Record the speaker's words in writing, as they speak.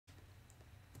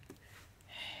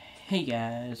Hey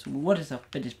guys, what is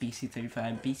up? It is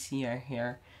BC35, BCR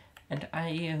here, and I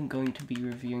am going to be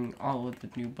reviewing all of the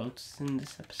new boats in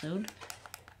this episode.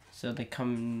 So they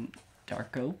come in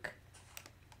Dark Oak,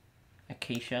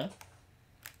 Acacia,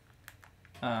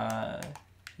 they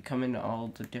come in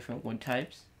all the different wood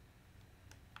types.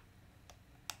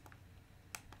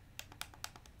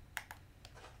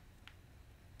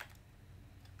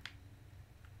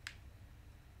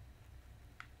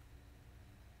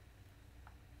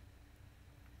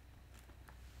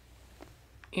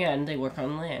 And they work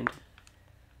on land.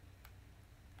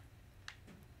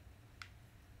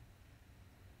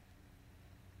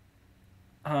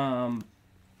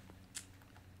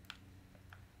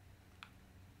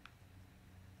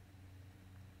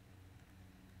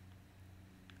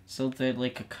 So they're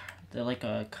like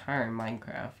a car in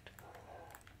Minecraft.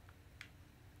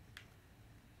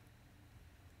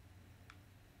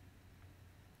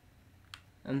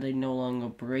 And they no longer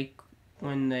break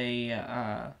when they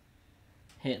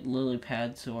hit lily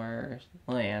pads or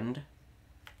land.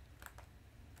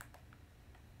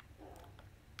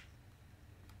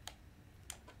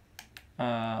 Wait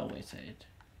a second.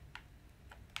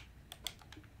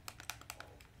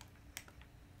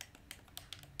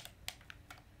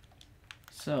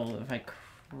 So if I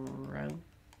crouch,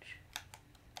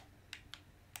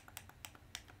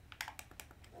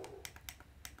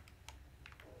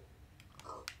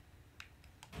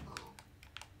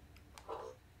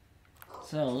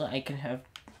 so I can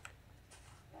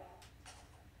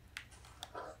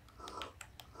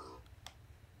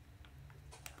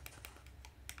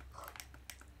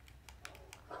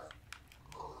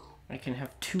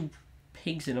have two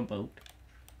pigs in a boat.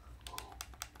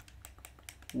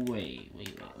 Wait.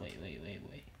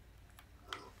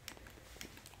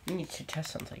 We need to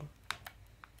test something.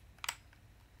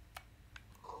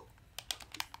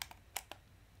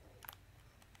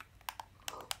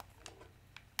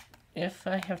 If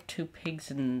I have two pigs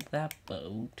in that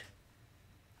boat,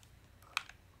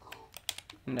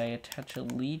 and I attach a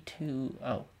lead to...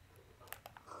 oh.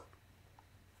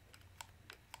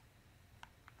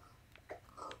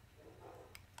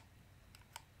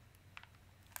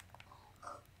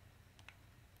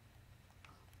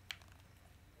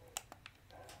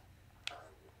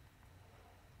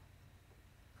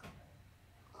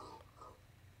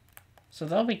 So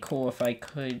that'll be cool if I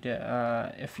could,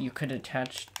 if you could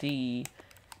attach the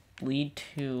lead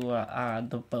to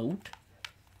the boat,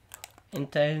 and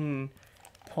then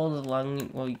pull the lung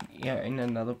while you're in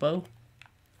another boat.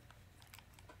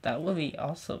 That would be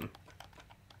awesome.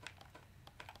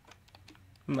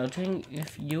 Imagine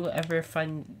if you ever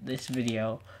find this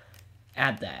video,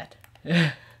 add that.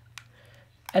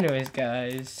 Anyways,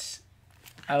 guys.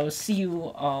 I will see you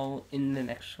all in the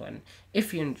next one.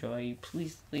 If you enjoy,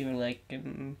 please leave a like,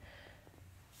 and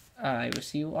I will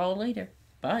see you all later.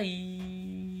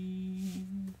 Bye!